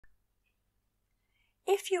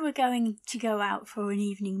If you were going to go out for an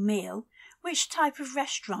evening meal, which type of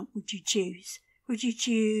restaurant would you choose? Would you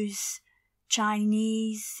choose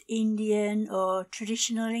Chinese, Indian or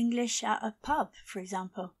traditional English at a pub, for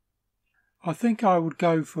example? I think I would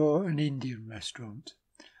go for an Indian restaurant.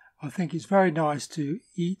 I think it's very nice to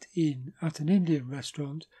eat in at an Indian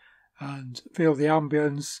restaurant and feel the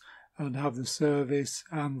ambience and have the service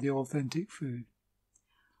and the authentic food.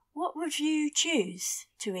 What would you choose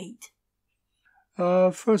to eat?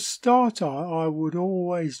 For a starter, I would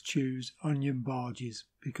always choose onion bhajis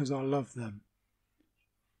because I love them.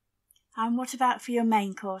 And what about for your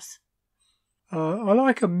main course? I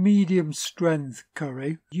like a medium strength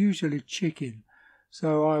curry, usually chicken.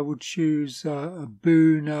 So I would choose a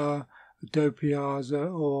boona, a do piazza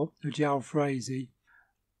or a jalfrezi.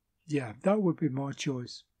 Yeah, that would be my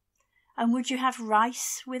choice. And would you have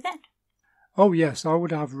rice with it? Oh yes, I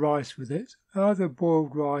would have rice with it, either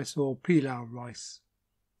boiled rice or pilau rice.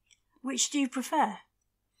 Which do you prefer?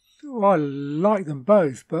 Well, I like them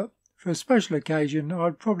both, but for a special occasion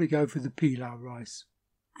I'd probably go for the pilau rice.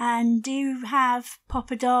 And do you have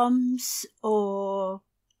poppadoms or...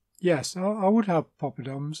 Yes, I would have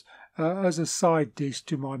poppadoms as a side dish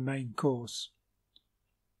to my main course.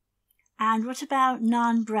 And what about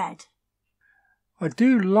naan bread? I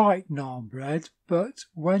do like naan bread, but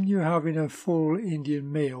when you're having a full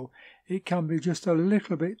Indian meal, it can be just a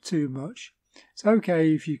little bit too much. It's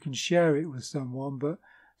okay if you can share it with someone, but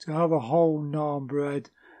to have a whole naan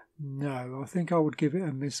bread, no, I think I would give it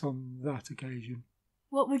a miss on that occasion.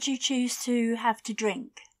 What would you choose to have to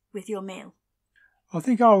drink with your meal? I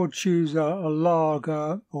think I would choose a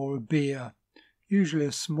lager or a beer, usually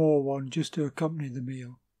a small one, just to accompany the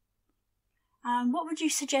meal. And what would you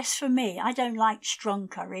suggest for me? I don't like strong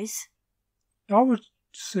curries. I would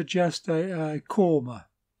suggest a korma.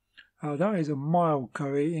 That is a mild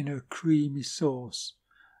curry in a creamy sauce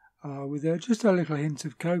with just a little hint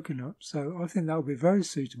of coconut. So I think that would be very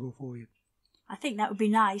suitable for you. I think that would be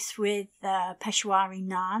nice with Peshwari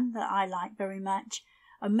naan that I like very much.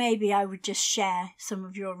 And maybe I would just share some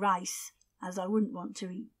of your rice, as I wouldn't want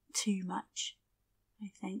to eat too much,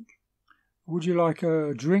 I think. Would you like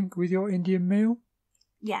a drink with your Indian meal?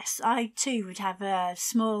 Yes, I too would have a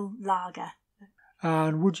small lager.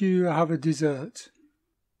 And would you have a dessert?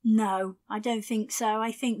 No, I don't think so.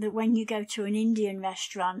 I think that when you go to an Indian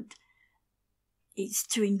restaurant, it's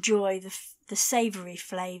to enjoy the savoury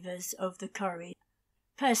flavours of the curry.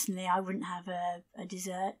 Personally, I wouldn't have a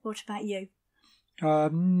dessert. What about you?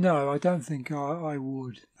 No, I don't think I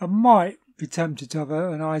would. I might be tempted to have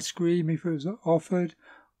an ice cream if it was offered,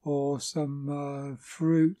 or some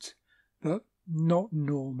fruit, but not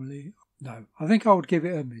normally. No, I think I would give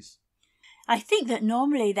it a miss. I think that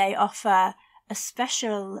normally they offer a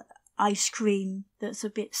special ice cream that's a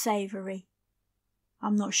bit savoury.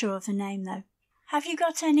 I'm not sure of the name though. Have you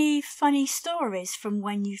got any funny stories from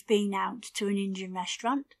when you've been out to an Indian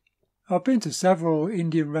restaurant? I've been to several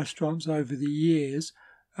Indian restaurants over the years,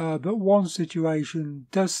 but one situation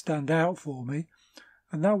does stand out for me,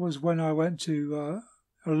 and that was when I went to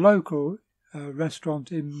a local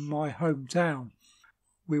restaurant in my hometown.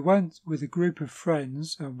 We went with a group of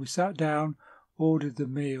friends and we sat down, ordered the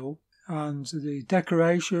meal, and the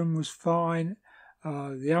decoration was fine,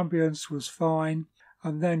 the ambience was fine,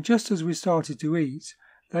 and then just as we started to eat,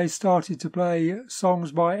 they started to play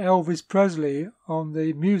songs by Elvis Presley on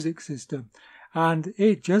the music system, and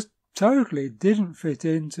it just totally didn't fit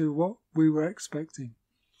into what we were expecting.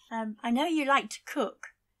 I know you like to cook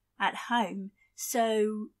at home,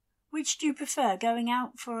 so which do you prefer, going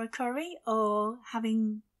out for a curry or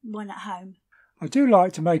having one at home? I do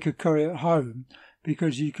like to make a curry at home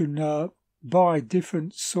because you can buy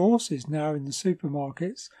different sauces now in the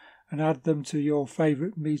supermarkets and add them to your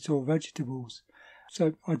favourite meat or vegetables.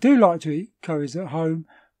 So I do like to eat curries at home,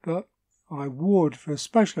 but I would, for a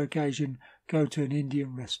special occasion, go to an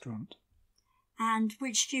Indian restaurant. And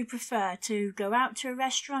which do you prefer, to go out to a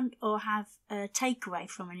restaurant or have a takeaway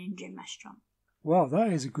from an Indian restaurant? Well,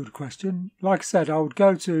 that is a good question. Like I said, I would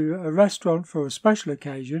go to a restaurant for a special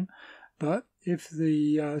occasion, but if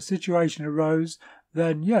the situation arose,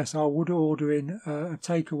 then yes, I would order in a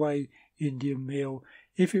takeaway Indian meal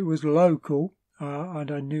if it was local and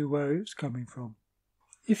I knew where it was coming from.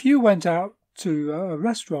 If you went out to a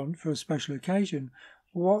restaurant for a special occasion,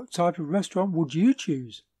 what type of restaurant would you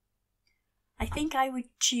choose? I think I would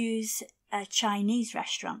choose a Chinese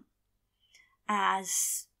restaurant,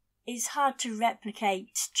 as it's hard to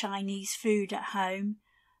replicate Chinese food at home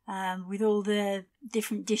with all the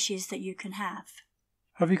different dishes that you can have.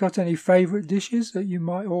 Have you got any favourite dishes that you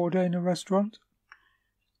might order in a restaurant?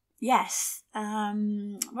 Yes.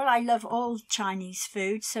 Well, I love all Chinese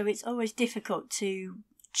food, so it's always difficult to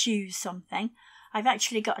choose something. I've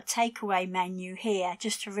actually got a takeaway menu here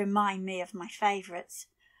just to remind me of my favourites.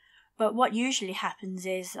 But what usually happens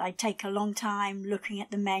is I take a long time looking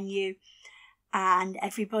at the menu and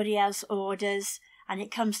everybody else orders and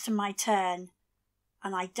it comes to my turn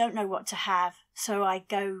and I don't know what to have, so I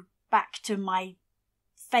go back to my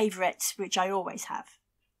favourites, which I always have.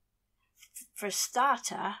 For a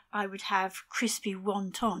starter, I would have crispy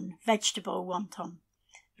wonton, vegetable wonton,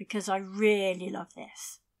 because I really love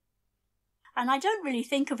this. And I don't really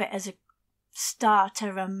think of it as a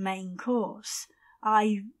starter and main course.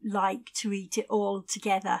 I like to eat it all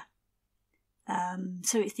together.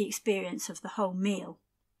 So it's the experience of the whole meal.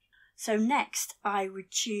 So next I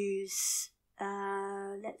would choose,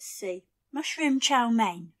 mushroom chow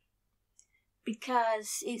mein,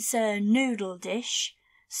 because it's a noodle dish,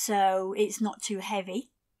 so it's not too heavy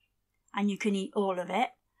and you can eat all of it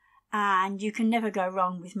and you can never go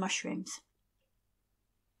wrong with mushrooms.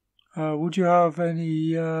 Would you have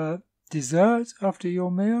any dessert after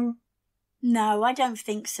your meal? No, I don't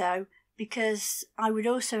think so, because I would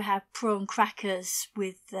also have prawn crackers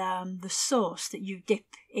with the sauce that you dip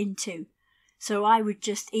into. So I would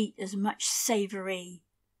just eat as much savoury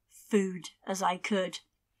food as I could.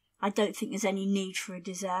 I don't think there's any need for a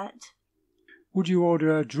dessert. Would you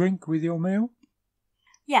order a drink with your meal?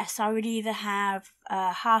 Yes, I would either have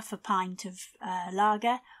half a pint of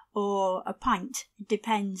lager or a pint. It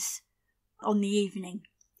depends on the evening.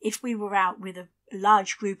 If we were out with a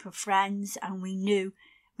large group of friends and we knew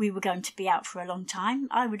we were going to be out for a long time,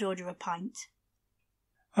 I would order a pint.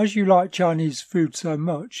 As you like Chinese food so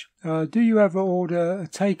much, do you ever order a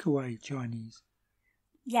takeaway Chinese?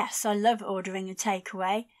 Yes, I love ordering a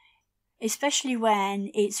takeaway, especially when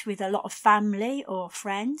it's with a lot of family or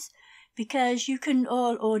friends, because you can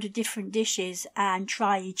all order different dishes and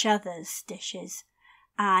try each other's dishes.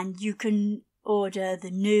 And you can order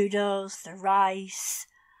the noodles, the rice,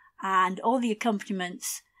 and all the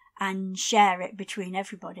accompaniments and share it between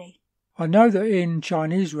everybody. I know that in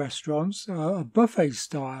Chinese restaurants, a buffet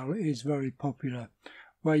style is very popular,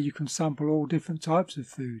 where you can sample all different types of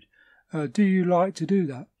food. Do you like to do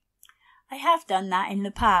that? I have done that in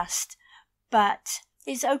the past, but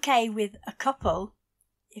it's okay with a couple,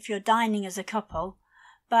 if you're dining as a couple.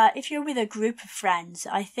 But if you're with a group of friends,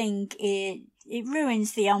 I think it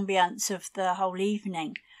ruins the ambience of the whole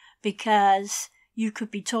evening, because you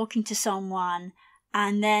could be talking to someone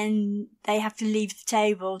and then they have to leave the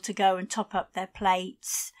table to go and top up their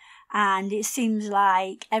plates. And it seems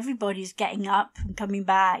like everybody's getting up and coming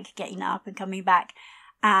back, getting up and coming back.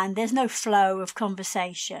 And there's no flow of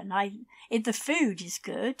conversation. If the food is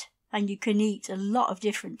good and you can eat a lot of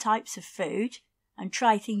different types of food and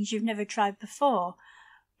try things you've never tried before.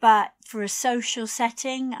 But for a social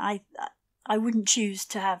setting, I wouldn't choose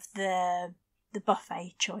to have the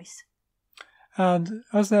buffet choice. And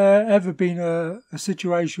has there ever been a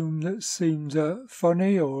situation that seemed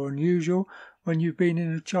funny or unusual when you've been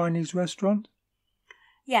in a Chinese restaurant?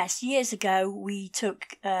 Yes, years ago we took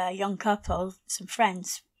a young couple, some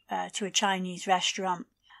friends, to a Chinese restaurant.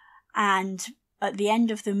 And at the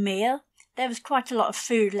end of the meal, there was quite a lot of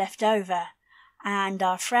food left over. And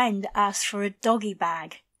our friend asked for a doggy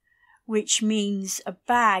bag, which means a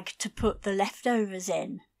bag to put the leftovers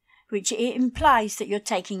in, which it implies that you're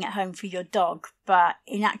taking it home for your dog, but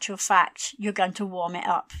in actual fact, you're going to warm it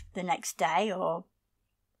up the next day or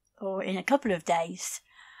in a couple of days.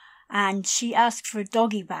 And she asked for a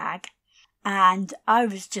doggy bag, and I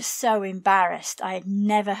was just so embarrassed. I had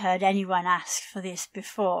never heard anyone ask for this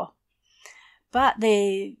before. But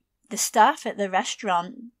the staff at the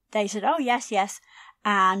restaurant, they said, oh, yes,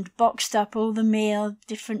 and boxed up all the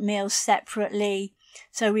different meals separately.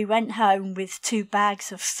 So we went home with 2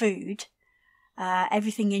 bags of food,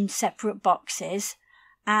 everything in separate boxes,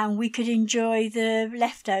 and we could enjoy the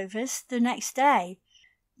leftovers the next day.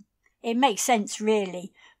 It makes sense,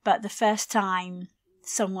 really, but the first time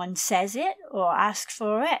someone says it or asks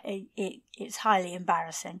for it, it's highly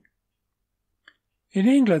embarrassing. In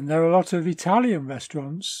England, there are a lot of Italian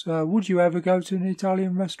restaurants. Would you ever go to an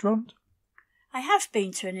Italian restaurant? I have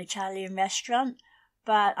been to an Italian restaurant,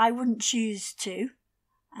 but I wouldn't choose to.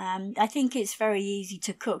 I think it's very easy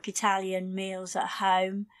to cook Italian meals at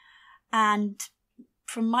home, and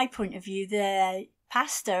from my point of view, the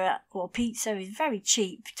pasta or pizza is very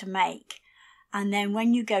cheap to make. And then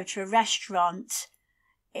when you go to a restaurant,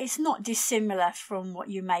 it's not dissimilar from what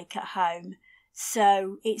you make at home.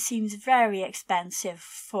 So it seems very expensive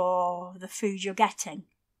for the food you're getting.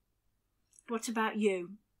 What about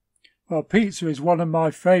you? Well, pizza is one of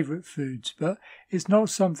my favourite foods, but it's not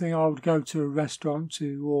something I would go to a restaurant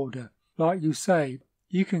to order. Like you say,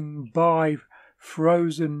 you can buy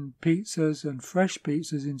frozen pizzas and fresh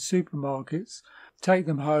pizzas in supermarkets, take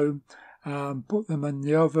them home, put them in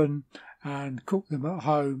the oven and cook them at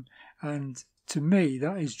home. And to me,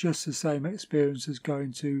 that is just the same experience as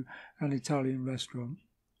going to an Italian restaurant.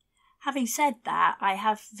 Having said that, I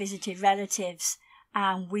have visited relatives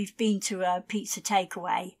and we've been to a pizza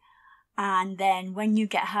takeaway. And then when you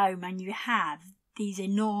get home and you have these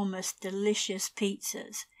enormous, delicious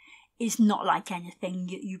pizzas, it's not like anything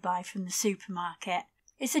you buy from the supermarket.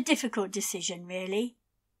 It's a difficult decision, really.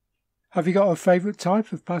 Have you got a favourite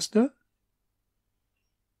type of pasta?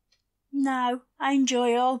 No, I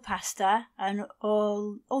enjoy all pasta and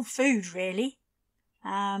all food, really.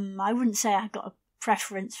 I wouldn't say I've got a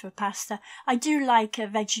preference for pasta. I do like a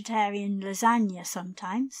vegetarian lasagna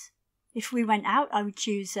sometimes. If we went out, I would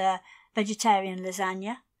choose a vegetarian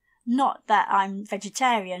lasagna. Not that I'm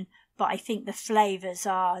vegetarian, but I think the flavours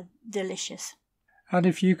are delicious. And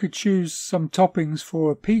if you could choose some toppings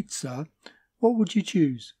for a pizza, what would you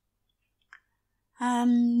choose?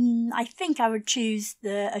 I think I would choose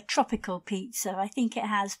a tropical pizza. I think it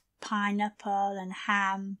has pineapple and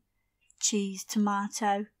ham, cheese,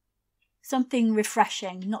 tomato. Something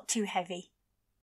refreshing, not too heavy.